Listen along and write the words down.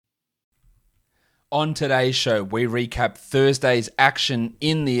On today's show, we recap Thursday's action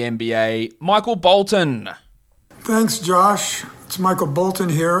in the NBA. Michael Bolton. Thanks, Josh. It's Michael Bolton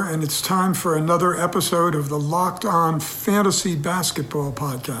here, and it's time for another episode of the Locked On Fantasy Basketball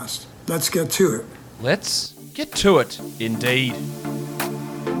Podcast. Let's get to it. Let's get to it, indeed.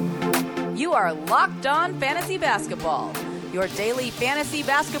 You are Locked On Fantasy Basketball, your daily fantasy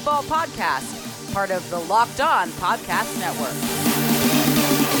basketball podcast, part of the Locked On Podcast Network.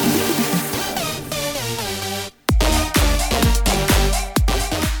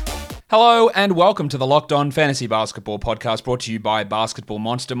 Hello and welcome to the Locked On Fantasy Basketball Podcast, brought to you by Basketball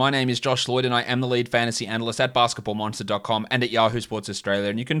Monster. My name is Josh Lloyd and I am the lead fantasy analyst at basketballmonster.com and at Yahoo Sports Australia.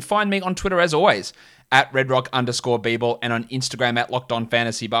 And you can find me on Twitter as always at redrock_bball and on Instagram at Locked On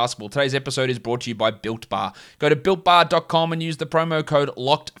Fantasy Basketball. Today's episode is brought to you by Built Bar. Go to builtbar.com and use the promo code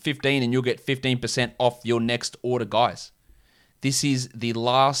LOCKED15 and you'll get 15% off your next order, guys. This is the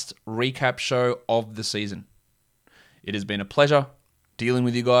last recap show of the season. It has been a pleasure dealing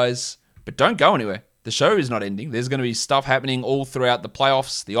with you guys. But don't go anywhere. The show is not ending. There's going to be stuff happening all throughout the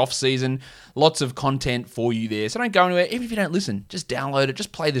playoffs, the off-season, lots of content for you there. So don't go anywhere. Even if you don't listen, just download it.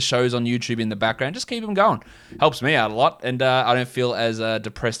 Just play the shows on YouTube in the background. Just keep them going. Helps me out a lot. And I don't feel as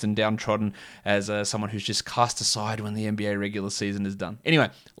depressed and downtrodden as someone who's just cast aside when the NBA regular season is done.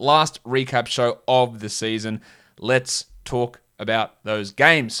 Anyway, last recap show of the season. Let's talk about those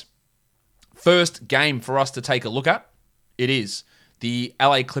games. First game for us to take a look at, it is the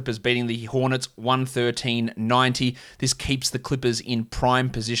LA Clippers beating the Hornets 113-90. This keeps the Clippers in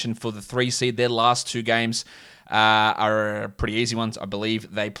prime position for the 3 seed. Their last 2 games are pretty easy ones. I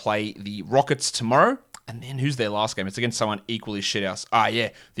believe they play the Rockets tomorrow. And then who's their last game? It's against someone equally shithouse.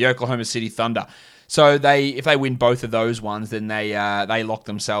 The Oklahoma City Thunder. So if they win both of those ones, then they lock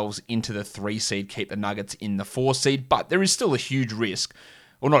themselves into the 3 seed, keep the Nuggets in the 4 seed. But there is still a huge risk.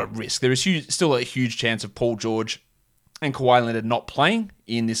 Well, not a risk. There is still a huge chance of Paul George and Kawhi Leonard not playing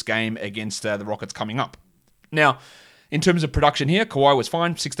in this game against the Rockets coming up. Now, in terms of production here, Kawhi was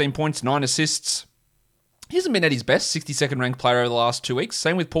fine, 16 points, 9 assists. He hasn't been at his best, 62nd ranked player over the last 2 weeks.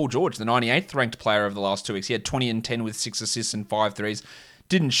 Same with Paul George, the 98th ranked player over the last 2 weeks. He had 20 and 10 with 6 assists and 5 threes.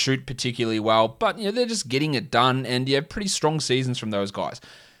 Didn't shoot particularly well, but they're just getting it done, and pretty strong seasons from those guys.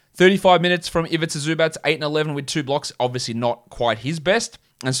 35 minutes from Ivica Zubac, 8 and 11 with 2 blocks. Obviously not quite his best.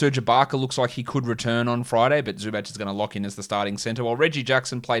 And Serge Ibaka looks like he could return on Friday, but Zubac is going to lock in as the starting center, while Reggie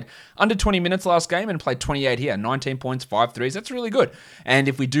Jackson played under 20 minutes last game and played 28 here, 19 points, 5 threes. That's really good. And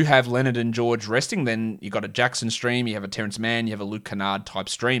if we do have Leonard and George resting, then you got a Jackson stream, you have a Terrence Mann, you have a Luke Kennard type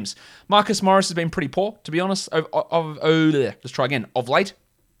streams. Marcus Morris has been pretty poor, to be honest, of late.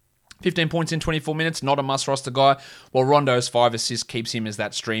 15 points in 24 minutes, not a must-roster guy, while Rondo's 5 assists keeps him as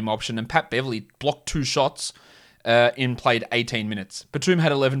that stream option, and Pat Beverly blocked 2 shots and played 18 minutes. Batum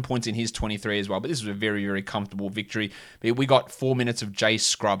had 11 points in his 23 as well, but this was a very, very comfortable victory. We got 4 minutes of Jay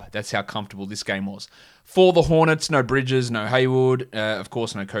Scrub. That's how comfortable this game was. For the Hornets, no Bridges, no Hayward, of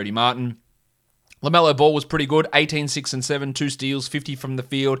course no Cody Martin. LaMelo Ball was pretty good, 18, 6 and 7, 2 steals, 50 from the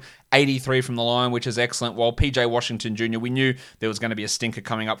field, 83 from the line, which is excellent. While PJ Washington Jr., we knew there was going to be a stinker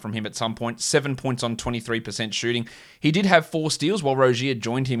coming up from him at some point. 7 points on 23% shooting. He did have 4 steals, while Rozier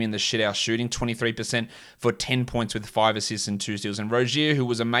joined him in the shithouse shooting, 23% for 10 points with 5 assists and 2 steals. And Rozier, who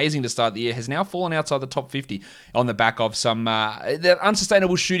was amazing to start the year, has now fallen outside the top 50 on the back of some that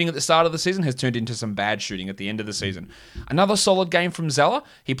unsustainable shooting at the start of the season has turned into some bad shooting at the end of the season. Another solid game from Zeller.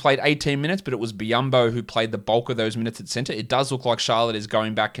 He played 18 minutes, but it was Biyombo who played the bulk of those minutes at center. It does look like Charlotte is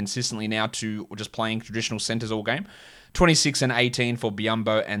going back consistently now to just playing traditional centers all game. 26 and 18 for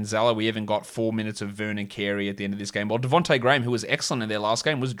Biyombo and Zeller. We even got 4 minutes of Vernon Carey at the end of this game. While Devontae Graham, who was excellent in their last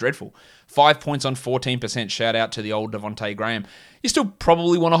game, was dreadful. 5 points on 14%. Shout out to the old Devontae Graham. You still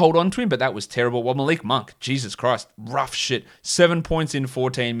probably want to hold on to him, but that was terrible. While Malik Monk, Jesus Christ, rough shit. 7 points in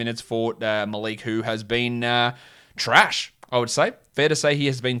 14 minutes for Malik, who has been trash, I would say. Fair to say he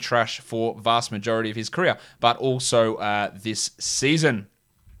has been trash for vast majority of his career, but also this season.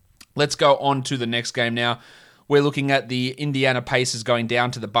 Let's go on to the next game now. We're looking at the Indiana Pacers going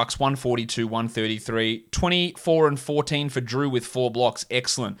down to the Bucks, 142-133. 24 and 14 for Drew with 4 blocks.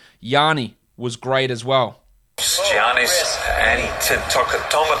 Excellent. Yanni was great as well. Giannis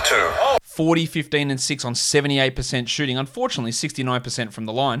Antetokounmpo. 40, 15, and 6 on 78% shooting. Unfortunately, 69% from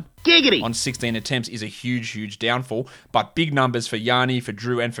the line. Giggity! On 16 attempts is a huge, huge downfall. But big numbers for Yanni, for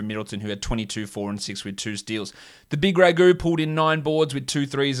Drew, and for Middleton, who had 22, 4, and 6 with 2 steals. The big Ragu pulled in 9 boards with 2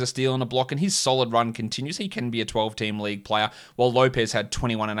 threes, a steal, and a block, and his solid run continues. He can be a 12-team league player, while Lopez had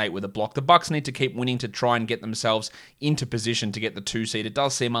 21 and 8 with a block. The Bucks need to keep winning to try and get themselves into position to get the 2 seed. It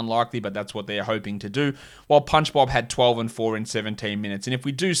does seem unlikely, but that's what they're hoping to do. While Punch Bob had 12 and 4 in 17 minutes. And if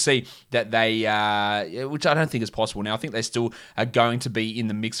we do see that which I don't think is possible now. I think they still are going to be in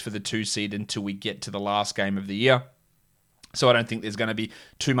the mix for the 2 seed until we get to the last game of the year. So I don't think there's going to be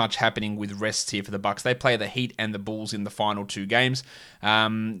too much happening with rests here for the Bucks. They play the Heat and the Bulls in the final 2 games.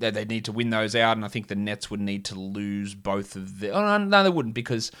 They need to win those out, and I think the Nets would need to lose both of them. Oh, no, they wouldn't,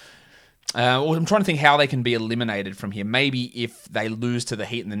 because I'm trying to think how they can be eliminated from here. Maybe if they lose to the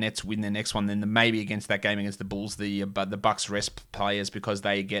Heat and the Nets win their next one, then maybe against that game against the Bulls, the Bucks rest players because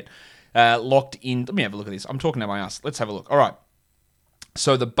they get locked in. Let me have a look at this. I'm talking to my ass. Let's have a look. All right.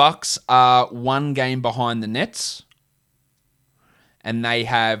 So the Bucks are 1 game behind the Nets, and they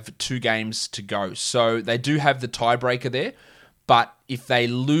have 2 games to go. So they do have the tiebreaker there, but if they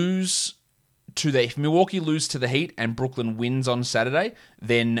lose if Milwaukee lose to the Heat and Brooklyn wins on Saturday,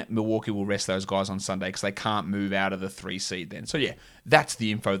 then Milwaukee will rest those guys on Sunday because they can't move out of the 3 seed then. So yeah, that's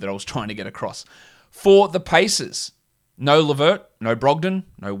the info that I was trying to get across. For the Pacers, no LeVert, no Brogdon,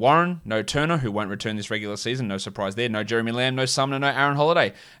 no Warren, no Turner, who won't return this regular season. No surprise there. No Jeremy Lamb, no Sumner, no Aaron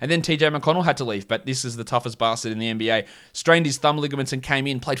Holiday. And then TJ McConnell had to leave, but this is the toughest bastard in the NBA. Strained his thumb ligaments and came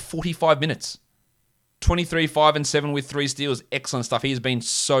in, played 45 minutes. 23, 5, and 7 with 3 steals. Excellent stuff. He has been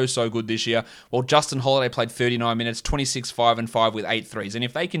so good this year. While Justin Holiday played 39 minutes, 26, 5, and 5 with 8 threes. And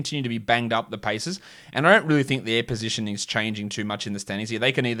if they continue to be banged up, the Pacers, and I don't really think their positioning is changing too much in the standings here.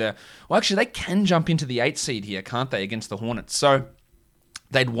 They can they can jump into the 8 seed here, can't they, against the Hornets? So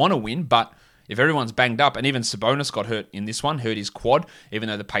they'd want to win, but if everyone's banged up, and even Sabonis got hurt in this one, hurt his quad, even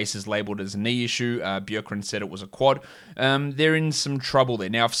though the Pacers labelled it as a knee issue, Bjorkgren said it was a quad, they're in some trouble there.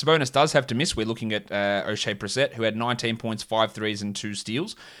 Now, if Sabonis does have to miss, we're looking at O'Shea Brissett, who had 19 points, 5 threes, and 2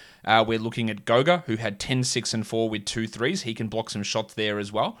 steals. We're looking at Goga, who had 10, 6, and 4 with 2 threes. He can block some shots there as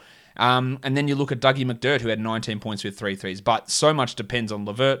well. And then you look at Dougie McDirt, who had 19 points with 3 threes. But so much depends on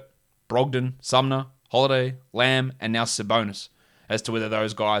LeVert, Brogdon, Sumner, Holiday, Lamb, and now Sabonis, as to whether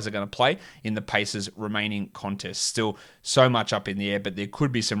those guys are going to play in the Pacers' remaining contest. Still so much up in the air, but there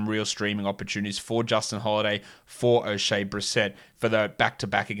could be some real streaming opportunities for Justin Holiday, for O'Shea Brissett, for the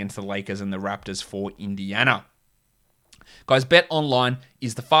back-to-back against the Lakers and the Raptors for Indiana. Guys, Bet Online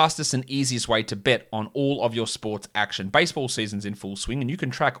is the fastest and easiest way to bet on all of your sports action. Baseball season's in full swing, and you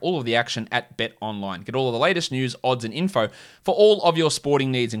can track all of the action at Bet Online. Get all of the latest news, odds, and info for all of your sporting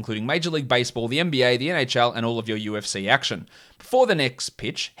needs, including Major League Baseball, the NBA, the NHL, and all of your UFC action. Before the next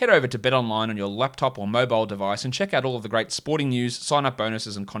pitch, head over to Bet Online on your laptop or mobile device and check out all of the great sporting news, sign-up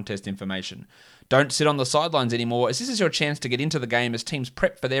bonuses, and contest information. Don't sit on the sidelines anymore, as this is your chance to get into the game as teams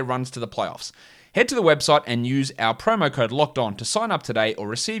prep for their runs to the playoffs. Head to the website and use our promo code LOCKEDON to sign up today or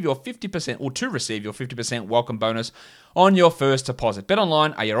receive your 50% welcome bonus on your first deposit.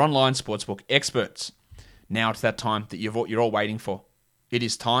 BetOnline are your online sportsbook experts. Now it's that time that you're all waiting for. It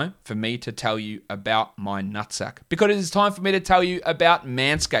is time for me to tell you about my nutsack. Because it is time for me to tell you about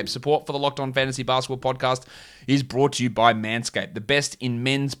Manscaped. Support for the Locked On Fantasy Basketball podcast is brought to you by Manscaped, the best in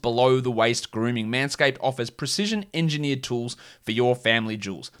men's below-the-waist grooming. Manscaped offers precision-engineered tools for your family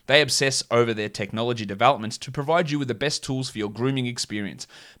jewels. They obsess over their technology developments to provide you with the best tools for your grooming experience.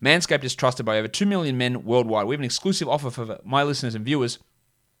 Manscaped is trusted by over 2 million men worldwide. We have an exclusive offer for my listeners and viewers.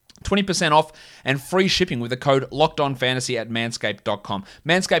 20% off and free shipping with the code LOCKEDONFANTASY at manscaped.com.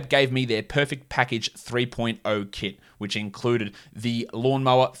 Manscaped gave me their Perfect Package 3.0 kit, which included the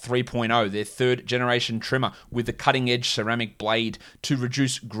Lawnmower 3.0, their 3rd generation trimmer with the cutting-edge ceramic blade to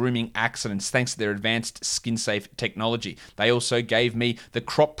reduce grooming accidents thanks to their advanced skin-safe technology. They also gave me the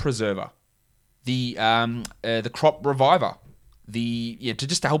Crop Preserver, the Crop Reviver,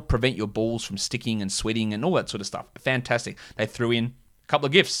 to help prevent your balls from sticking and sweating and all that sort of stuff. Fantastic. They threw in couple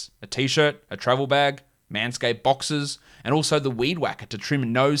of gifts, a t-shirt, a travel bag, Manscaped boxes, and also the Weed Whacker to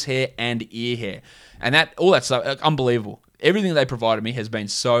trim nose hair and ear hair. And all that stuff, unbelievable. Everything they provided me has been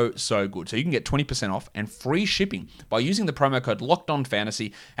so good. So you can get 20% off and free shipping by using the promo code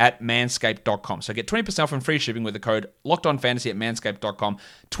LOCKEDONFANTASY at manscaped.com. So get 20% off and free shipping with the code LOCKEDONFANTASY at manscaped.com.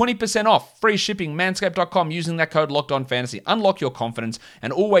 20% off, free shipping, manscaped.com using that code LOCKEDONFANTASY. Unlock your confidence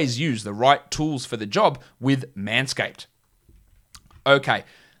and always use the right tools for the job with Manscaped. Okay,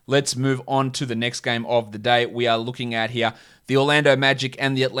 let's move on to the next game of the day. We are looking at here the Orlando Magic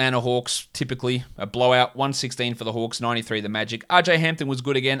and the Atlanta Hawks. Typically a blowout, 116 for the Hawks, 93 the Magic. RJ Hampton was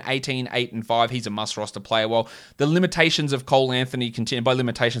good again, 18, 8, and 5. He's a must-roster player. Well, the limitations of Cole Anthony continue. By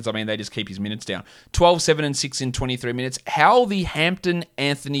limitations, I mean they just keep his minutes down. 12, 7, and 6 in 23 minutes. How the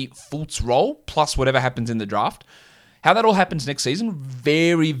Hampton-Anthony Fultz roll, plus whatever happens in the draft, how that all happens next season,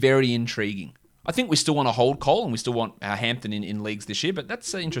 very, very intriguing. I think we still want to hold Cole and we still want Hampton in leagues this year, but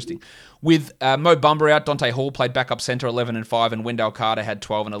that's interesting. With Mo Bamba out, Dante Hall played backup center 11 and 5, and Wendell Carter had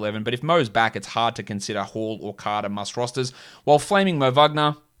 12 and 11. But if Mo's back, it's hard to consider Hall or Carter must rosters. While flaming Mo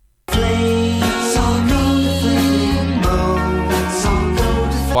Wagner,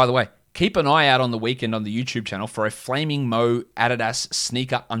 By the way, keep an eye out on the weekend on the YouTube channel for a Flaming Mo Adidas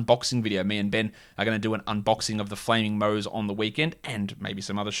sneaker unboxing video. Me and Ben are going to do an unboxing of the Flaming Mo's on the weekend, and maybe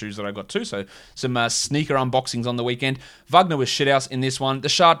some other shoes that I got too. So some sneaker unboxings on the weekend. Wagner was shithouse in this one. The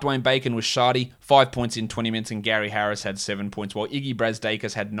Shark Dwayne Bacon was shardy, 5 points in 20 minutes, and Gary Harris had 7 points, while Iggy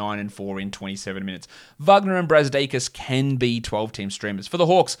Brazdeikis had 9 and 4 in 27 minutes. Wagner and Brazdeikis can be 12-team streamers. For the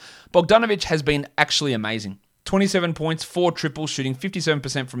Hawks, Bogdanovic has been actually amazing. 27 points, 4 triples, shooting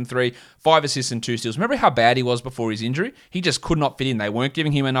 57% from 3, 5 assists and 2 steals. Remember how bad he was before his injury? He just could not fit in. They weren't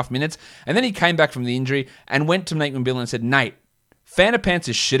giving him enough minutes. And then he came back from the injury and went to Nate McMillan and said, Nate, Fanta Pants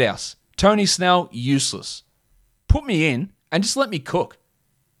is shithouse. Tony Snell, useless. Put me in and just let me cook.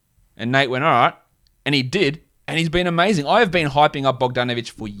 And Nate went, all right. And he did. And he's been amazing. I have been hyping up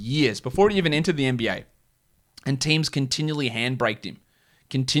Bogdanovic for years, before he even entered the NBA. And teams continually handbraked him.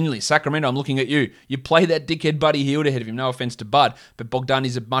 Continually. Sacramento, I'm looking at you. You play that dickhead Buddy Hield ahead of him. No offense to Bud, but Bogdan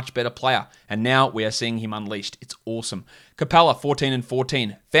is a much better player. And now we are seeing him unleashed. It's awesome. Capella, 14 and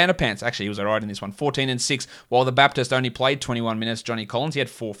 14. Fanta Pants, actually, he was all right in this one. 14 and 6. While the Baptist only played 21 minutes, Johnny Collins, he had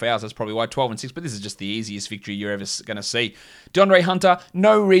 4 fouls. That's probably why 12 and 6, but this is just the easiest victory you're ever going to see. DeAndre Hunter,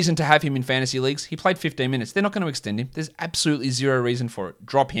 no reason to have him in fantasy leagues. He played 15 minutes. They're not going to extend him. There's absolutely zero reason for it.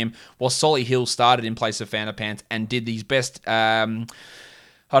 Drop him. While Solly Hill started in place of Fanta Pants and did his best...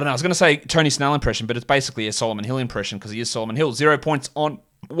 I don't know, I was going to say Tony Snell impression, but it's basically a Solomon Hill impression because he is Solomon Hill. 0 points on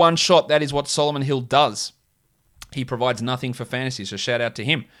 1 shot. That is what Solomon Hill does. He provides nothing for fantasy, so shout out to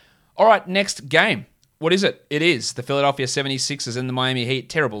him. All right, next game. What is it? It is the Philadelphia 76ers and the Miami Heat.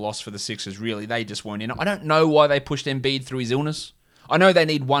 Terrible loss for the Sixers, really. They just weren't in it. I don't know why they pushed Embiid through his illness. I know they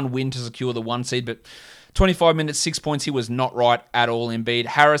need 1 win to secure the 1 seed, but 25 minutes, 6 points. He was not right at all, Embiid.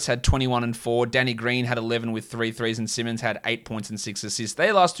 Harris had 21 and 4. Danny Green had 11 with 3 threes, and Simmons had 8 points and 6 assists.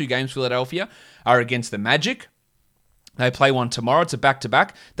 Their last 2 games, Philadelphia, are against the Magic. They play one tomorrow. It's a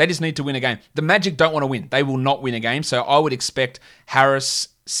back-to-back. They just need to win a game. The Magic don't want to win. They will not win a game, so I would expect Harris,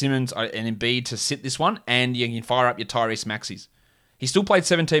 Simmons, and Embiid to sit this one, and you can fire up your Tyrese Maxeys. He still played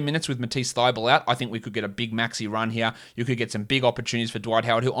 17 minutes with Matisse Thybulle out. I think we could get a big maxi run here. You could get some big opportunities for Dwight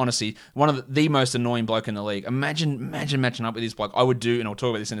Howard, who honestly, one of the most annoying bloke in the league. Imagine matching up with this bloke. I would do, and I'll talk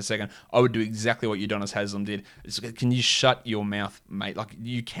about this in a second, I would do exactly what Udonis Haslem did. Can you shut your mouth, mate? Like,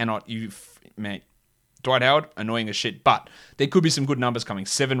 you cannot, mate. Dwight Howard, annoying as shit, but there could be some good numbers coming.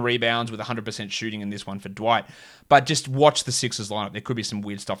 7 rebounds with 100% shooting in this one for Dwight. But just watch the Sixers lineup. There could be some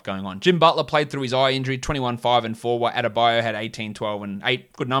weird stuff going on. Jim Butler played through his eye injury, 21, 5, and 4, while Adebayo had 18, 12, and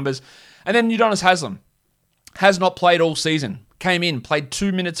 8. Good numbers. And then Udonis Haslem has not played all season. Came in, played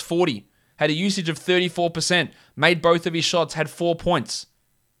 2 minutes 40, had a usage of 34%, made both of his shots, had 4 points.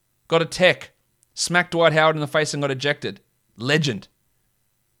 Got a tech, smacked Dwight Howard in the face and got ejected. Legend.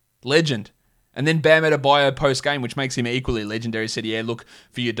 And then Bam Adebayo post-game, which makes him equally legendary, said, yeah, look,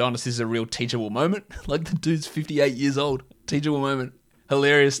 for Udonis, this is a real teachable moment. Like, the dude's 58 years old. Teachable moment.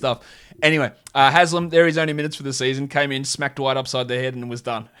 Hilarious stuff. Anyway, Haslem, there his only minutes for the season, came in, smacked Dwight upside the head, and was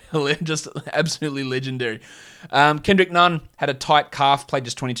done. Just absolutely legendary. Kendrick Nunn had a tight calf, played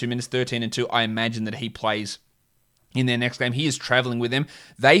just 22 minutes, 13 and 2. I imagine that he plays in their next game. He is traveling with them.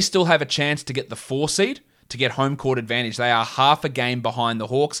 They still have a chance to get the 4 seed, to get home court advantage. They are half a game behind the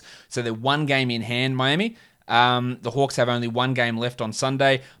Hawks, so they're 1 game in hand, Miami. The Hawks have only 1 game left on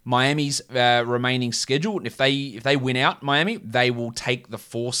Sunday. Miami's remaining schedule, if they win out, Miami, they will take the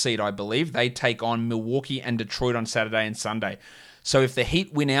 4 seed, I believe. They take on Milwaukee and Detroit on Saturday and Sunday. So if the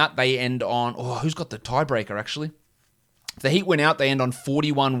Heat win out, they end on... Oh, who's got the tiebreaker, actually? If the Heat win out, they end on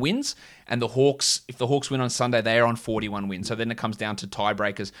 41 wins, and if the Hawks win on Sunday, they are on 41 wins. So then it comes down to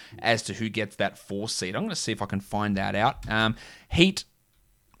tiebreakers as to who gets that 4 seed. I'm going to see if I can find that out. Heat,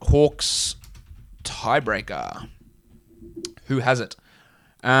 Hawks, tiebreaker. Who has it?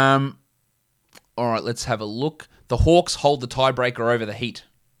 All right, let's have a look. The Hawks hold the tiebreaker over the Heat.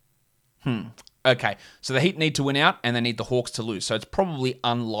 Okay, so the Heat need to win out, and they need the Hawks to lose. So it's probably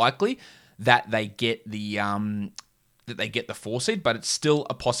unlikely that they get the 4 seed, but it's still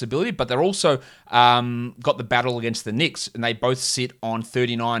a possibility. But they're also got the battle against the Knicks, and they both sit on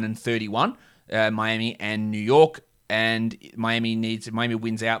 39 and 31, Miami and New York. And Miami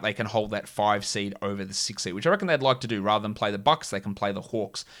wins out, they can hold that 5 seed over the 6 seed, which I reckon they'd like to do. Rather than play the Bucks, they can play the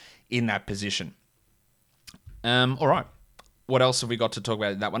Hawks in that position. All right. What else have we got to talk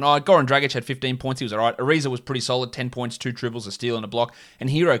about in that one? Goran Dragic had 15 points. He was all right. Ariza was pretty solid. 10 points, 2 triples, a steal, and a block. And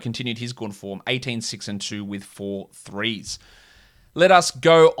Hero continued his good form. 18, 6, and 2 with 4 threes. Let us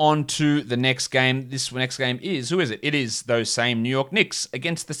go on to the next game. This next game is, who is it? It is those same New York Knicks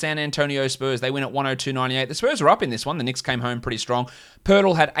against the San Antonio Spurs. They win at 102-98. The Spurs are up in this one. The Knicks came home pretty strong.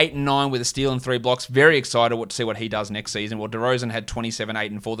 Poeltl had 8 and 9 with a steal and 3 blocks. Very excited to see what he does next season. Well, DeRozan had 27,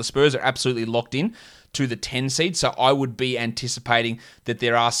 8 and 4. The Spurs are absolutely locked in to the 10 seed, so I would be anticipating that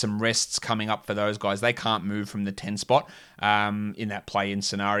there are some rests coming up for those guys. They can't move from the 10 spot in that play-in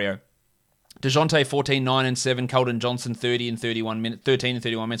scenario. DeJounte 14, 9 and 7. Keldon Johnson 13 and 31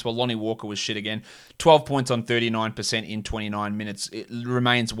 minutes, while Lonnie Walker was shit again. 12 points on 39% in 29 minutes. It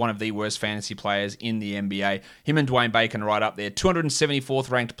remains one of the worst fantasy players in the NBA. Him and Dwayne Bacon are right up there. 274th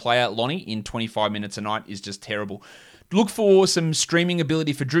ranked player, Lonnie, in 25 minutes a night is just terrible. Look for some streaming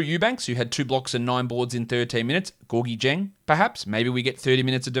ability for Drew Eubanks, who had 2 blocks and 9 boards in 13 minutes. Gorgie Dieng, perhaps. Maybe we get 30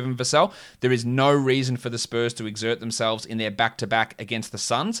 minutes of Devin Vassell. There is no reason for the Spurs to exert themselves in their back-to-back against the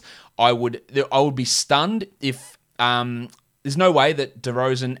Suns. I would be stunned if there's no way that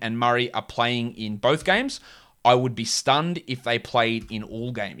DeRozan and Murray are playing in both games. I would be stunned if they played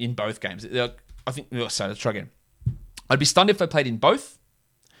in both games. Let's try again. I'd be stunned if they played in both.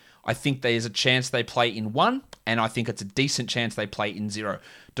 I think there's a chance they play in one, and I think it's a decent chance they play in 0.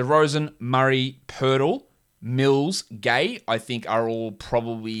 DeRozan, Murray, Poeltl, Mills, Gay, I think are all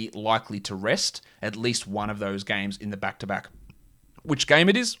probably likely to rest at least one of those games in the back-to-back. Which game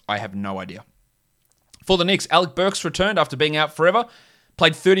it is, I have no idea. For the Knicks, Alec Burks returned after being out forever.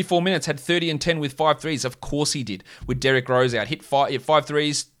 Played 34 minutes, had 30 and 10 with 5 threes. Of course he did. With Derrick Rose out. Hit 5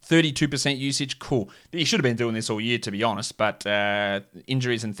 threes, 32% usage. Cool. He should have been doing this all year, to be honest, but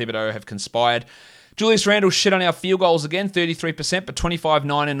injuries and Thibodeau have conspired. Julius Randle shit on our field goals again, 33%, but 25,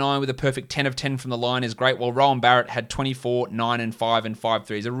 9 and 9 with a perfect 10 of 10 from the line is great, while Rowan Barrett had 24, 9 and 5 and 5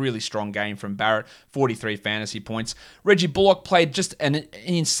 threes. A really strong game from Barrett, 43 fantasy points. Reggie Bullock played just an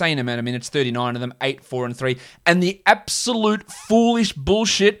insane amount of minutes, 39 of them, 8, 4 and 3. And the absolute foolish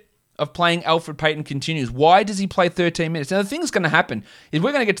bullshit of playing Elfrid Payton continues. Why does he play 13 minutes? Now, the thing that's going to happen is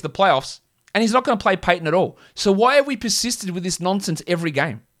we're going to get to the playoffs, and he's not going to play Payton at all. So why have we persisted with this nonsense every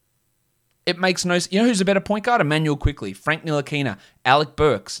game? It makes no sense. You know who's a better point guard? Emmanuel Quickley, Frank Ntilikina, Alec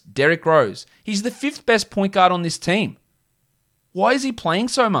Burks, Derrick Rose. He's the 5th best point guard on this team. Why is he playing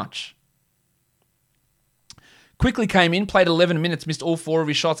so much? Quickly came in, played 11 minutes, missed all 4 of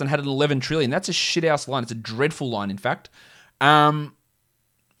his shots, and had an 11 trillion. That's a shit-house line. It's a dreadful line, in fact. I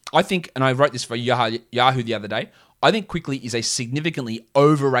think, and I wrote this for Yahoo the other day, I think Quickly is a significantly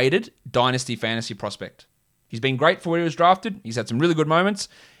overrated dynasty fantasy prospect. He's been great for where he was drafted. He's had some really good moments.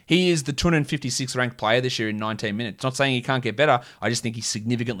 He is the 256th ranked player this year in 19 minutes. Not saying he can't get better. I just think he's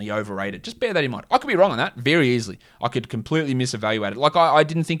significantly overrated. Just bear that in mind. I could be wrong on that very easily. I could completely misevaluate it. Like, I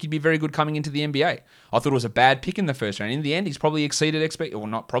didn't think he'd be very good coming into the NBA. I thought it was a bad pick in the first round. In the end, he's probably exceeded he's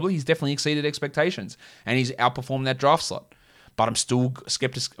definitely exceeded expectations. And he's outperformed that draft slot. But I'm still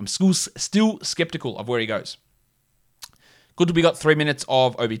skeptical of where he goes. Good that we got 3 minutes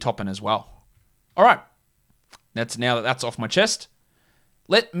of Obi Toppin as well. All right. Now that that's off my chest,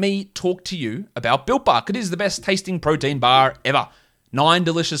 let me talk to you about Built Bar. It is the best tasting protein bar ever. 9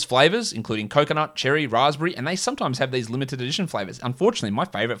 delicious flavors, including coconut, cherry, raspberry, and they sometimes have these limited edition flavors. Unfortunately, my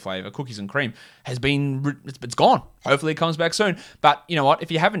favorite flavor, cookies and cream, it's gone. Hopefully it comes back soon. But you know what?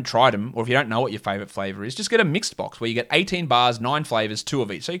 If you haven't tried them, or if you don't know what your favorite flavor is, just get a mixed box where you get 18 bars, 9 flavors, 2 of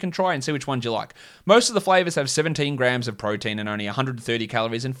each. So you can try and see which ones you like. Most of the flavors have 17 grams of protein and only 130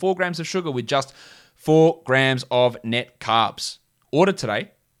 calories and 4 grams of sugar with just 4 grams of net carbs. Order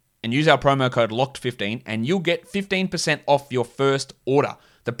today and use our promo code LOCKED15 and you'll get 15% off your first order.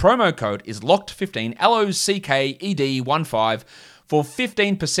 The promo code is LOCKED15, LOCKED15 for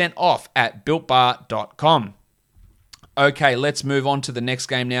 15% off at BuiltBar.com. Okay, let's move on to the next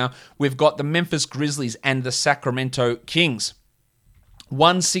game now. We've got the Memphis Grizzlies and the Sacramento Kings.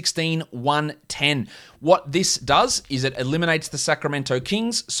 116-110. What this does is it eliminates the Sacramento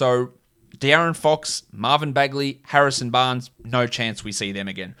Kings, so De'Aaron Fox, Marvin Bagley, Harrison Barnes, no chance we see them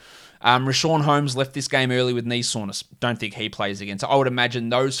again. Rashawn Holmes left this game early with knee soreness. Don't think he plays again. So I would imagine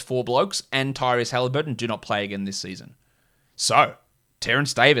those 4 blokes and Tyrese Halliburton do not play again this season. So,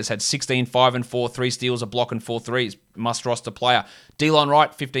 Terrence Davis had 16, 5 and 4, 3 steals, a block and 4 threes. Must roster player. Delon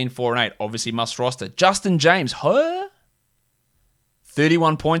Wright, 15, 4 and 8. Obviously must roster. Justin James,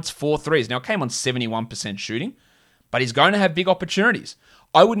 31 points, 4 threes. Now it came on 71% shooting, but he's going to have big opportunities.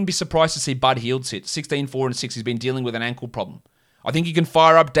 I wouldn't be surprised to see Bud Hield sit. 16, 4 and 6. He's been dealing with an ankle problem. I think you can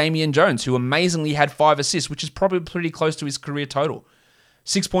fire up Damian Jones, who amazingly had 5 assists, which is probably pretty close to his career total.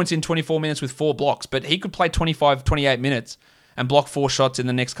 6 points in 24 minutes with 4 blocks, but he could play 25, 28 minutes and block 4 shots in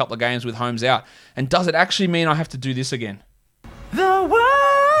the next couple of games with Holmes out. And does it actually mean I have to do this again? The word.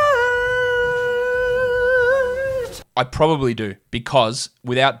 I probably do, because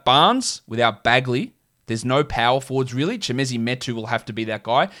without Barnes, without Bagley, there's no power forwards really. Chimezie Metu will have to be that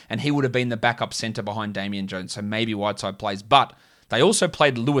guy, and he would have been the backup centre behind Damian Jones, so maybe Whiteside plays. But they also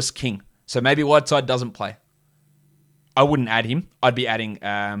played Lewis King, so maybe Whiteside doesn't play. I wouldn't add him. I'd be adding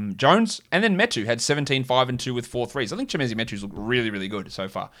Jones, and then Metu had 17, 5 and 2 with 4 threes. I think Chimezie Metu's looked really, really good so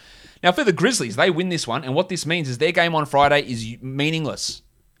far. Now for the Grizzlies, they win this one, and what this means is their game on Friday is meaningless.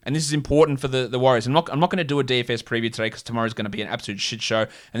 And this is important for the Warriors. I'm not going to do a DFS preview today because tomorrow's going to be an absolute shit show, and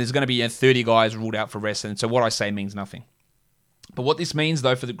there's going to be 30 guys ruled out for rest, and so what I say means nothing. But what this means,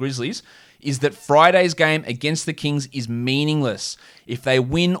 though, for the Grizzlies is that Friday's game against the Kings is meaningless. If they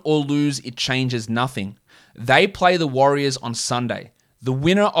win or lose, it changes nothing. They play the Warriors on Sunday. The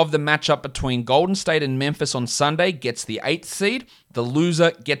winner of the matchup between Golden State and Memphis on Sunday gets the 8th seed. The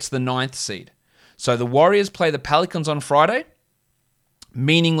loser gets the 9th seed. So the Warriors play the Pelicans on Friday.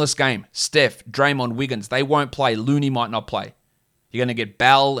 Meaningless game. Steph, Draymond, Wiggins, they won't play. Looney might not play. You're going to get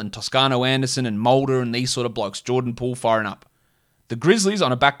Bell and Toscano Anderson and Mulder and these sort of blokes. Jordan Poole firing up. The Grizzlies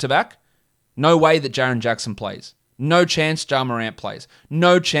on a back-to-back, no way that Jaren Jackson plays. No chance Ja Morant plays.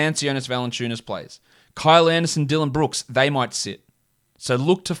 No chance Jonas Valanciunas plays. Kyle Anderson, Dylan Brooks, they might sit. So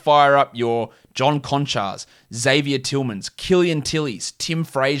look to fire up your John Conchars, Xavier Tillmans, Killian Tillies, Tim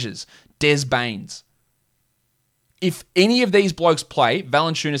Frazier's, Des Baines. If any of these blokes play,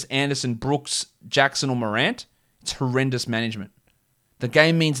 Valanciunas, Anderson, Brooks, Jackson or Morant, it's horrendous management. The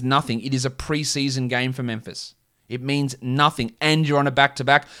game means nothing. It is a preseason game for Memphis. It means nothing. And you're on a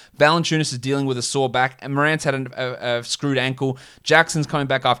back-to-back. Valanciunas is dealing with a sore back, and Morant's had a screwed ankle. Jackson's coming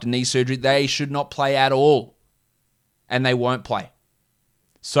back after knee surgery. They should not play at all. And they won't play.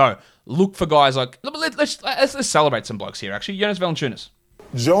 So, look for guys like... Let's celebrate some blokes here, actually. Jonas Valanciunas.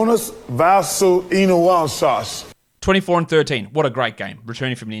 Jonas Valanciunas. 24 and 13. What a great game,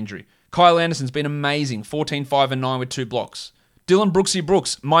 returning from an injury. Kyle Anderson's been amazing. 14, 5 and 9 with 2 blocks. Dylan Brooksy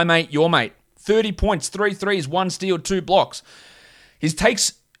Brooks, my mate, your mate. 30 points, 3 threes, 1 steal, 2 blocks. His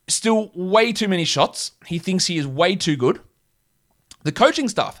takes still way too many shots. He thinks he is way too good. The coaching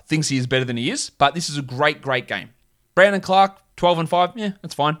staff thinks he is better than he is, but this is a great, great game. Brandon Clark, 12 and 5. Yeah,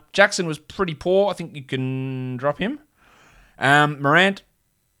 that's fine. Jackson was pretty poor. I think you can drop him. Morant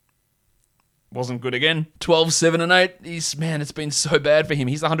wasn't good again. 12, 7 and 8. It's been so bad for him.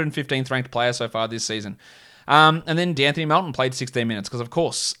 He's the 115th ranked player so far this season. And then D'Anthony Melton played 16 minutes because, of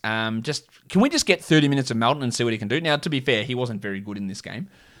course, can we just get 30 minutes of Melton and see what he can do? Now, to be fair, he wasn't very good in this game.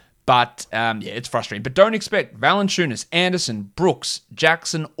 But, it's frustrating. But don't expect Valanciunas, Anderson, Brooks,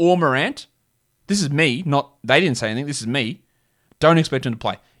 Jackson, or Morant. This is me, they didn't say anything. This is me. Don't expect him to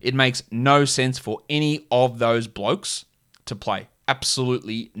play. It makes no sense for any of those blokes to play.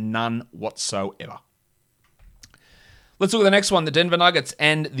 Absolutely none whatsoever. Let's look at the next one, the Denver Nuggets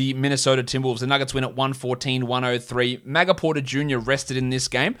and the Minnesota Timberwolves. The Nuggets win at 114-103. Maga Porter Jr. rested in this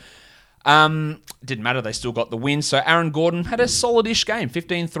game. Didn't matter, they still got the win. So Aaron Gordon had a solid-ish game,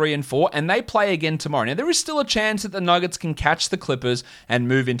 15, 3 and 4, and they play again tomorrow. Now, there is still a chance that the Nuggets can catch the Clippers and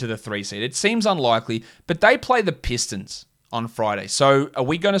move into the 3 seed. It seems unlikely, but they play the Pistons on Friday. So are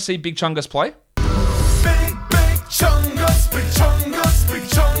we going to see Big Chungus play? Big Chungus, Big Chungus, Big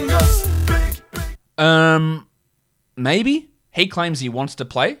Chungus, big. Maybe. He claims he wants to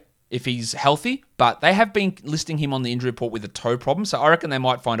play if he's healthy, but they have been listing him on the injury report with a toe problem, so I reckon they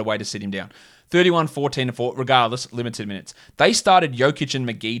might find a way to sit him down. 31, 14 and 4, regardless, limited minutes. They started Jokic and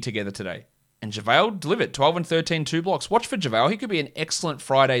McGee together today, and JaVale delivered 12 and 13, 2 blocks. Watch for JaVale. He could be an excellent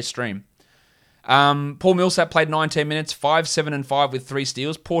Friday stream. Paul Millsap played 19 minutes, 5, 7 and 5 with 3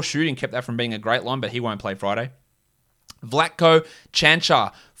 steals. Poor shooting kept that from being a great line, but he won't play Friday. Vlatko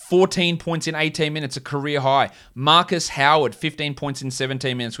Cancar, 14 points in 18 minutes, a career high. Marcus Howard, 15 points in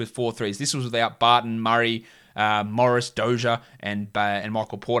 17 minutes with 4 threes. This was without Barton, Murray, Morris, Dozier, and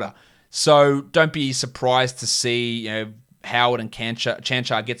Michael Porter. So don't be surprised to see Howard and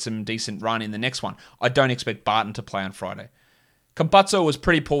Cancar get some decent run in the next one. I don't expect Barton to play on Friday. Campazzo was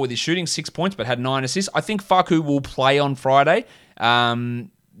pretty poor with his shooting, 6 points, but had 9 assists. I think Facu will play on Friday.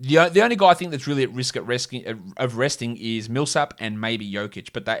 The only guy I think that's really at risk of resting is Millsap and maybe Jokic,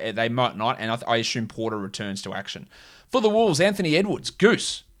 but they might not, and I assume Porter returns to action. For the Wolves, Anthony Edwards,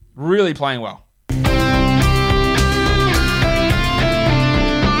 Goose, really playing well.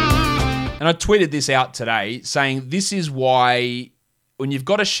 And I tweeted this out today saying this is why when you've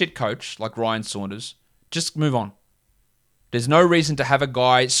got a shit coach like Ryan Saunders, just move on. There's no reason to have a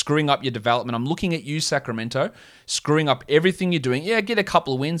guy screwing up your development. I'm looking at you, Sacramento, screwing up everything you're doing. Yeah, get a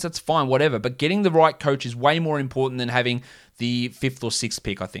couple of wins, that's fine, whatever. But getting the right coach is way more important than having the 5th or 6th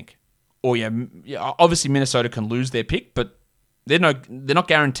pick, I think. Or, obviously Minnesota can lose their pick, but They're not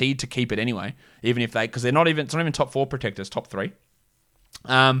guaranteed to keep it anyway, even if because it's not even top 4 protectors, top 3.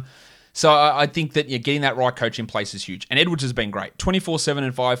 So I think that getting that right coach in place is huge. And Edwards has been great. 24-7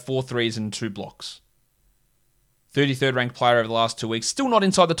 and 5, 4 threes and 2 blocks. 33rd ranked player over the last 2 weeks. Still not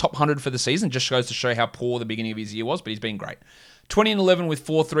inside the top 100 for the season. Just goes to show how poor the beginning of his year was, but he's been great. 20 and 11 with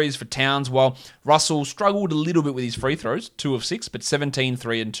 4 threes for Towns, while Russell struggled a little bit with his free throws, 2 of 6, but 17,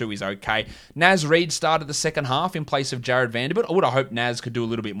 3 and 2 is okay. Naz Reid started the second half in place of Jared Vanderbilt. I would have hoped Naz could do a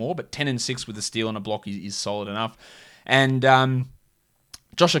little bit more, but 10 and 6 with a steal and a block is solid enough. And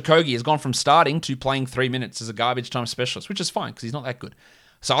Josh Okogie has gone from starting to playing 3 minutes as a garbage time specialist, which is fine because he's not that good.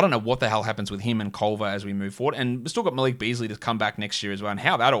 So I don't know what the hell happens with him and Culver as we move forward. And we've still got Malik Beasley to come back next year as well. And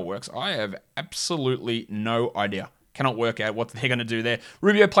how that all works, I have absolutely no idea. Cannot work out what they're going to do there.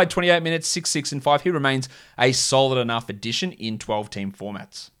 Rubio played 28 minutes, 6, 6, and 5. He remains a solid enough addition in 12-team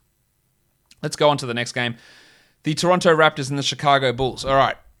formats. Let's go on to the next game. The Toronto Raptors and the Chicago Bulls. All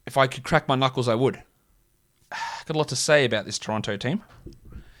right, if I could crack my knuckles, I would. Got a lot to say about this Toronto team.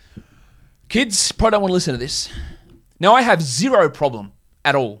 Kids, probably don't want to listen to this. Now, I have zero problem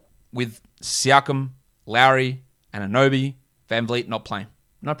at all with Siakam, Lowry, Anunoby, Van Vliet not playing.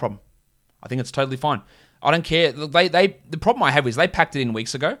 No problem. I think it's totally fine. I don't care. The problem I have is they packed it in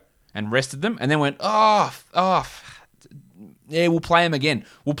weeks ago and rested them and then went, yeah, we'll play them again.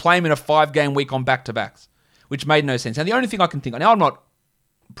 We'll play them in a 5-game week on back-to-backs, which made no sense. And the only thing I can think of, now I'm not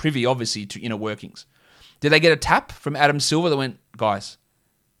privy, obviously, to inner workings. Did they get a tap from Adam Silver that went, guys,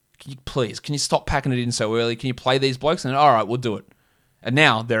 can you stop packing it in so early? Can you play these blokes? And all right, we'll do it. And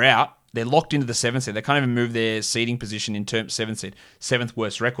now they're out. They're locked into the 7th seed. They can't even move their seeding position in terms 7th seed. 7th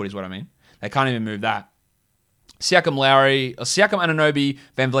worst record is what I mean. They can't even move that. Siakam, Anunoby,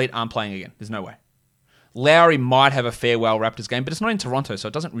 Van Vliet aren't playing again. There's no way. Lowry might have a farewell Raptors game, but it's not in Toronto, so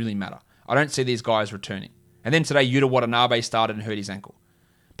it doesn't really matter. I don't see these guys returning. And then today, Yuta Watanabe started and hurt his ankle.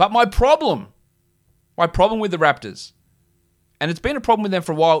 But my problem with the Raptors, and it's been a problem with them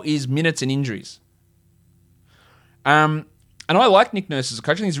for a while, is minutes and injuries. And I like Nick Nurse as a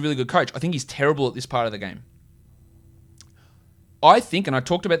coach. I think he's a really good coach. I think he's terrible at this part of the game. I think, and I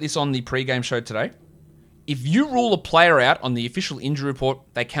talked about this on the pre-game show today, if you rule a player out on the official injury report,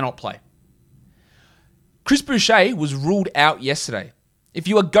 they cannot play. Chris Boucher was ruled out yesterday. If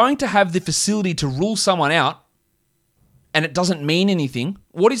you are going to have the facility to rule someone out and it doesn't mean anything,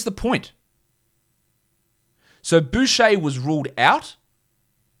 what is the point? So Boucher was ruled out.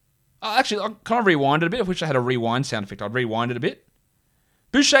 Actually, can I rewind it a bit? I wish I had a rewind sound effect. I'd rewind it a bit.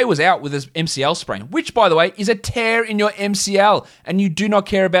 Boucher was out with his MCL sprain, which, by the way, is a tear in your MCL, and you do not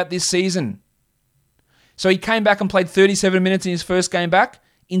care about this season. So he came back and played 37 minutes in his first game back.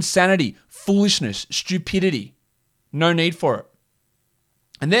 Insanity, foolishness, stupidity. No need for it.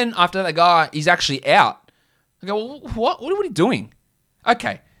 And then after that guy, he's actually out. I go, well, what are we doing?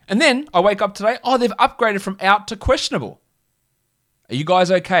 Okay. And then I wake up today, they've upgraded from out to questionable. Are you guys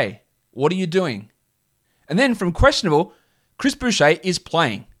okay? What are you doing? And then from questionable, Chris Boucher is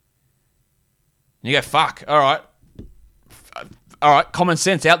playing. And you go, fuck, all right, common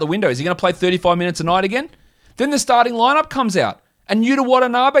sense out the window. Is he going to play 35 minutes a night again? Then the starting lineup comes out, and Yuta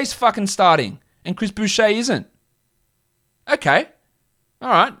Watanabe's fucking starting, and Chris Boucher isn't. Okay, all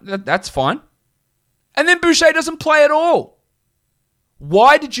right, that's fine. And then Boucher doesn't play at all.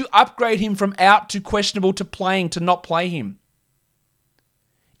 Why did you upgrade him from out to questionable to playing to not play him?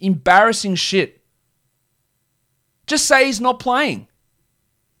 Embarrassing shit. Just say he's not playing.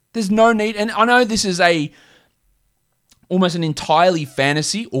 There's no need. And I know this is almost an entirely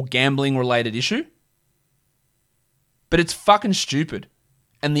fantasy or gambling related issue, but it's fucking stupid.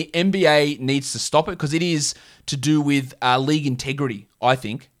 And the NBA needs to stop it because it is to do with league integrity, I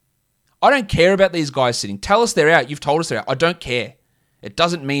think. I don't care about these guys sitting. Tell us they're out. You've told us they're out. I don't care. It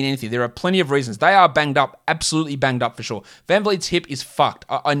doesn't mean anything. There are plenty of reasons. They are banged up, absolutely banged up for sure. Van Vliet's hip is fucked.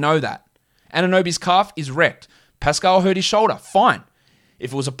 I know that. Anunoby's calf is wrecked. Pascal hurt his shoulder. Fine.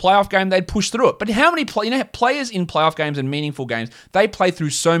 If it was a playoff game, they'd push through it. But how many players in playoff games and meaningful games, they play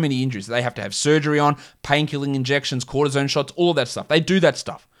through so many injuries. They have to have surgery on, painkilling injections, cortisone shots, all of that stuff. They do that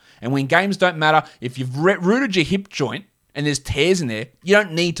stuff. And when games don't matter, if you've rooted your hip joint and there's tears in there, you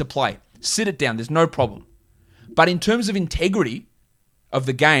don't need to play. Sit it down. There's no problem. But in terms of integrity of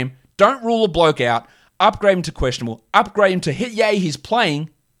the game, don't rule a bloke out, upgrade him to questionable, upgrade him to yay, he's playing,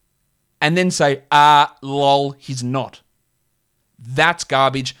 and then say, lol, he's not. That's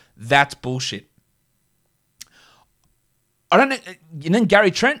garbage. That's bullshit. I don't know. And then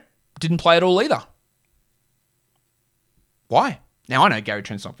Gary Trent didn't play at all either. Why? Now, I know Gary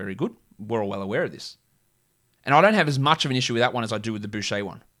Trent's not very good. We're all well aware of this. And I don't have as much of an issue with that one as I do with the Boucher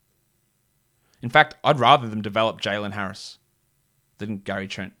one. In fact, I'd rather them develop Jalen Harris. than Gary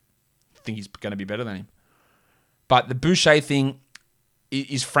Trent. I think he's going to be better than him. But the Boucher thing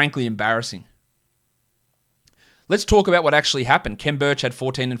is frankly embarrassing. Let's talk about what actually happened. Ken Birch had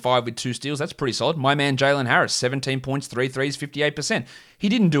 14 and 5 with 2 steals. That's pretty solid. My man Jalen Harris, 17 points, 3 threes, 58%. He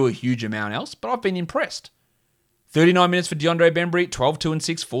didn't do a huge amount else, but I've been impressed. 39 minutes for DeAndre Bembry, 12, 2 and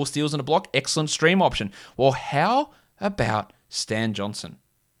 6, 4 steals and a block. Excellent stream option. Well, how about Stan Johnson?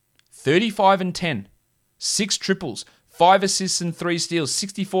 35 and 10, 6 triples, 5 assists and 3 steals,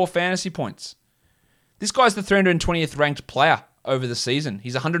 64 fantasy points. This guy's the 320th ranked player over the season.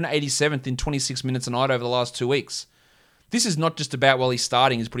 He's 187th in 26 minutes a night over the last 2 weeks. This is not just about while he's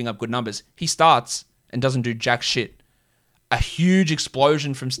starting, he's putting up good numbers. He starts and doesn't do jack shit. A huge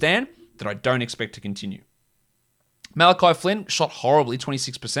explosion from Stan that I don't expect to continue. Malachi Flynn shot horribly,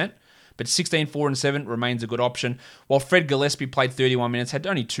 26%, but 16, 4 and 7 remains a good option. While Fred Gillespie played 31 minutes, had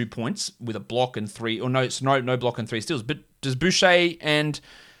only 2 points with a block and 3, or no block and 3 steals. But does Boucher and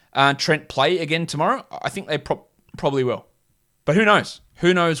Trent play again tomorrow? I think they probably will. But who knows?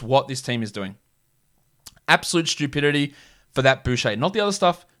 Who knows what this team is doing? Absolute stupidity for that Boucher. Not the other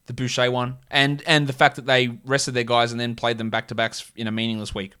stuff, the Boucher one. And the fact that they rested their guys and then played them back-to-backs in a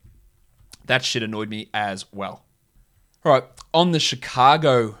meaningless week. That shit annoyed me as well. All right, on the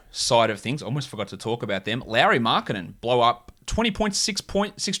Chicago side of things, I almost forgot to talk about them. Lauri Markkanen blow up 20 points, 6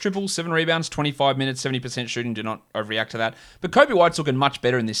 triples, 7 rebounds, 25 minutes, 70% shooting. Do not overreact to that. But Kobe White's looking much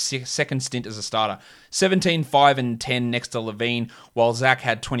better in this second stint as a starter. 17, 5 and 10 next to Levine, while Zach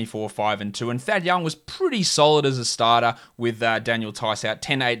had 24, 5 and 2. And Thad Young was pretty solid as a starter with Daniel Tice out,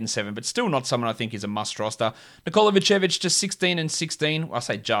 10, 8 and 7, but still not someone I think is a must roster. Nikola Vucevic just 16 and 16. Well, I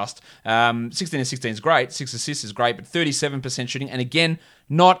say just. 16 and 16 is great. 6 assists is great, but 37% shooting. And again,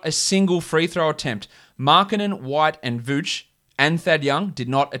 not a single free throw attempt. Markkanen, White, and Vooch and Thad Young did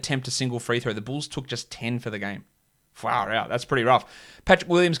not attempt a single free throw. The Bulls took just 10 for the game. Far out. That's pretty rough.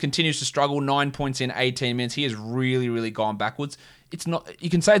 Patrick Williams continues to struggle. 9 points in 18 minutes. He has really, really gone backwards. It's not. You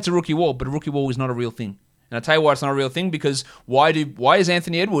can say it's a rookie wall, but a rookie wall is not a real thing. And I'll tell you why it's not a real thing, because why is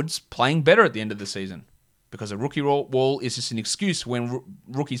Anthony Edwards playing better at the end of the season? Because a rookie wall is just an excuse when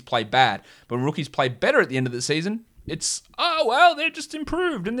rookies play bad. But when rookies play better at the end of the season, it's, oh, well, they're just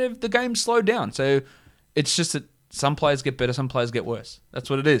improved and the game's slowed down. So it's just that some players get better, some players get worse. That's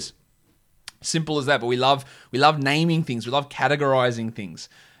what it is. Simple as that. But we love naming things. We love categorizing things.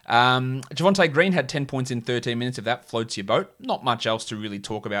 Javonte Green had 10 points in 13 minutes, if that floats your boat. Not much else to really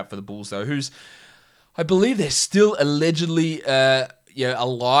talk about for the Bulls, though, I believe they're still allegedly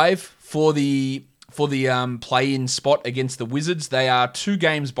alive for the play-in spot against the Wizards. They are 2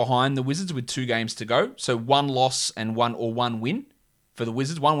 games behind the Wizards with 2 games to go. So 1 loss and 1 win for the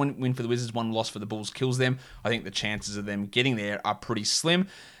Wizards. 1 win for the Wizards, 1 loss for the Bulls kills them. I think the chances of them getting there are pretty slim.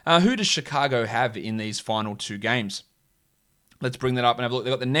 Who does Chicago have in these final 2 games? Let's bring that up and have a look.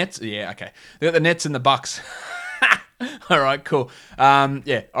 They got the Nets. Yeah, okay. They got the Nets and the Bucks. All right, cool. All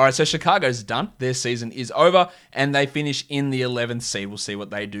right, so Chicago's done. Their season is over, and they finish in the 11th seed. We'll see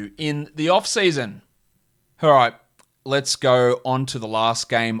what they do in the offseason. All right, let's go on to the last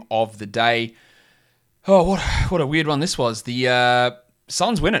game of the day. Oh, what a weird one this was. The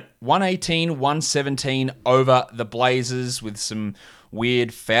Suns win it. 118-117 over the Blazers with some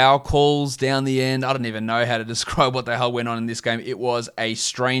weird foul calls down the end. I don't even know how to describe what the hell went on in this game. It was a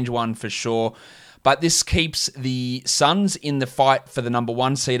strange one for sure. But this keeps the Suns in the fight for the number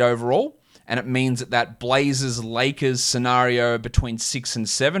 1 seed overall, and it means that Blazers-Lakers scenario between 6 and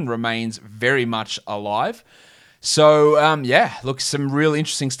 7 remains very much alive. So, look, some real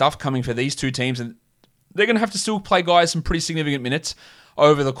interesting stuff coming for these 2 teams, and they're going to have to still play guys some pretty significant minutes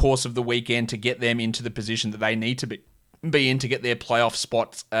over the course of the weekend to get them into the position that they need to be in to get their playoff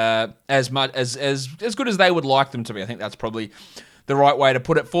spots as good as they would like them to be. I think that's probably the right way to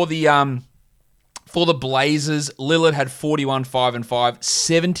put it. For the Blazers, Lillard had 41, 5 and 5,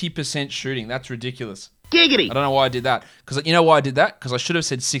 70% shooting. That's ridiculous. Giggity. I don't know why I did that. Because you know why I did that? Because I should have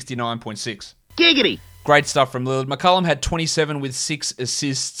said 69.6. Giggity. Great stuff from Lillard. McCollum had 27 with 6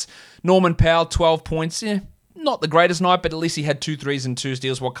 assists. Norman Powell, 12 points. Not the greatest night, but at least he had 2 threes and 2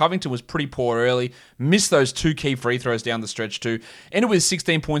 steals, while Covington was pretty poor early. Missed those 2 key free throws down the stretch too. Ended with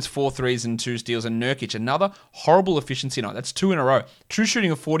 16 points, 4 threes and 2 steals. And Nurkic, another horrible efficiency night. That's 2 in a row. True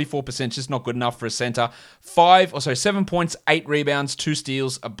shooting of 44%, just not good enough for a center. 7 points, 8 rebounds, 2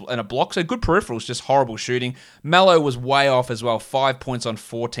 steals, and a block. So good peripherals, just horrible shooting. Melo was way off as well. 5 points on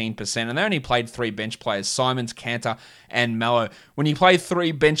 14%. And they only played 3 bench players, Simons, Kanter, and Melo. When you play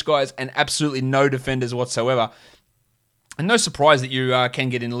 3 bench guys and absolutely no defenders whatsoever, and no surprise that you can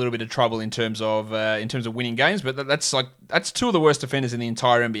get in a little bit of trouble in terms of winning games, but that's 2 of the worst defenders in the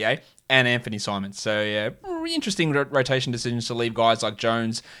entire NBA. and Anthony Simons. So, yeah, interesting rotation decisions to leave guys like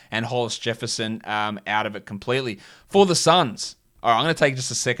Jones and Hollis Jefferson out of it completely. For the Suns, all right, I'm going to take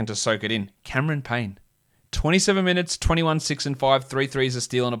just a second to soak it in. Cameron Payne, 27 minutes, 21, 6 and 5, 3 threes, a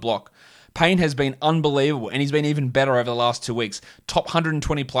steal and a block. Payne has been unbelievable, and he's been even better over the last 2 weeks. Top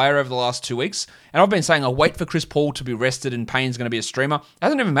 120 player over the last 2 weeks. And I've been saying, I'll wait for Chris Paul to be rested and Payne's going to be a streamer. It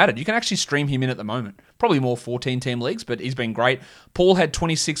hasn't even mattered. You can actually stream him in at the moment. Probably more 14-team leagues, but he's been great. Paul had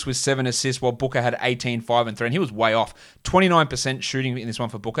 26 with 7 assists, while Booker had 18, 5 and 3, and he was way off. 29% shooting in this one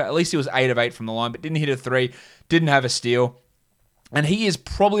for Booker. At least he was 8 of 8 from the line, but didn't hit a 3, didn't have a steal. And he is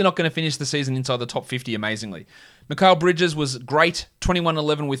probably not going to finish the season inside the top 50, amazingly. Mikal Bridges was great,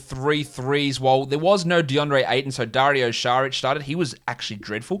 21-11 with 3 threes, while there was no DeAndre Ayton, so Dario Saric started. He was actually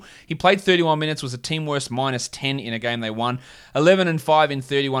dreadful. He played 31 minutes, was a team worst -10 in a game they won. 11-5 in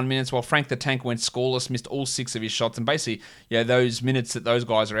 31 minutes, while Frank the Tank went scoreless, missed all 6 of his shots. And basically, those minutes that those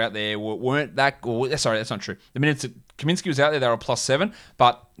guys are out there weren't that... Sorry, that's not true. The minutes that Kaminsky was out there, they were +7,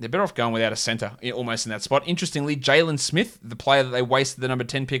 but they're better off going without a center almost in that spot. Interestingly, Jalen Smith, the player that they wasted the number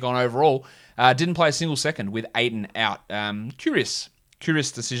 10 pick on overall, didn't play a single second with Ayton out. Curious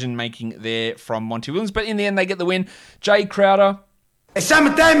decision-making there from Monty Williams, but in the end, they get the win. Jay Crowder.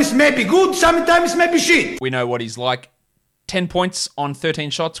 Sometimes may be good, sometimes may be shit. We know what he's like. 10 points on 13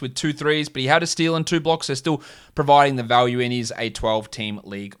 shots with 2 threes, but he had a steal and 2 blocks, so still providing the value in. He's a 12-team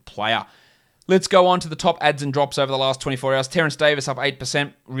league player. Let's go on to the top ads and drops over the last 24 hours. Terrence Davis up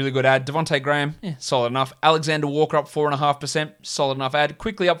 8%, really good ad. Devontae Graham, solid enough. Alexander Walker up 4.5%, solid enough ad.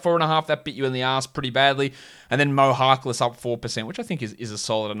 Quickly up 4.5%, that bit you in the ass pretty badly. And then Mo Harkless up 4%, which I think is a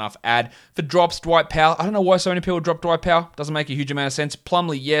solid enough ad. For drops, Dwight Powell, I don't know why so many people drop Dwight Powell. Doesn't make a huge amount of sense.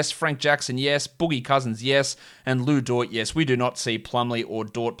 Plumlee, yes. Frank Jackson, yes. Boogie Cousins, yes. And Lou Dort, yes. We do not see Plumlee or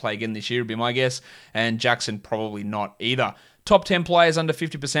Dort play again this year, would be my guess. And Jackson probably not either. Top 10 players under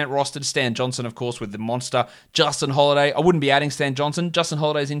 50% rostered. Stan Johnson, of course, with the monster. Justin Holiday. I wouldn't be adding Stan Johnson. Justin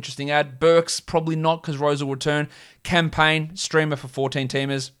Holiday's an interesting ad. Burks, probably not because Rose will return. Campaign, streamer for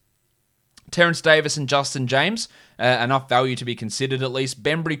 14-teamers. Terrence Davis and Justin James, enough value to be considered at least.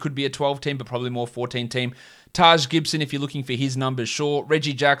 Bembry could be a 12-team, but probably more 14-team. Taj Gibson, if you're looking for his numbers, sure.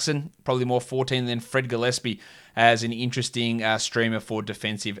 Reggie Jackson, probably more 14 than Fred Gillespie as an interesting streamer for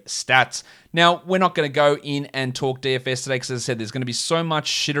defensive stats. Now, we're not going to go in and talk DFS today because, as I said, there's going to be so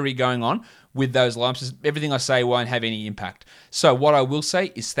much shittery going on with those lineups. Everything I say won't have any impact. So what I will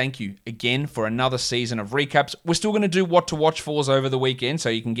say is thank you again for another season of recaps. We're still going to do what to watch fors over the weekend, so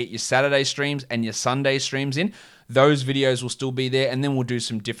you can get your Saturday streams and your Sunday streams in. Those videos will still be there, and then we'll do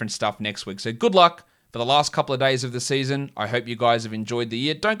some different stuff next week. So good luck for the last couple of days of the season. I hope you guys have enjoyed the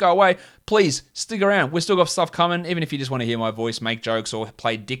year. Don't go away. Please stick around. We've still got stuff coming, even if you just want to hear my voice, make jokes, or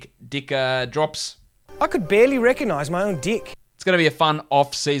play dick drops. I could barely recognize my own dick. It's going to be a fun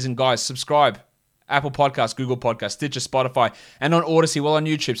off-season, guys. Subscribe. Apple Podcasts, Google Podcasts, Stitcher, Spotify, and on Odyssey, well on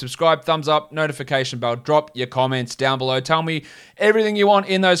YouTube. Subscribe, thumbs up, notification bell. Drop your comments down below. Tell me everything you want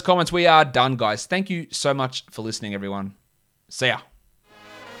in those comments. We are done, guys. Thank you so much for listening, everyone. See ya.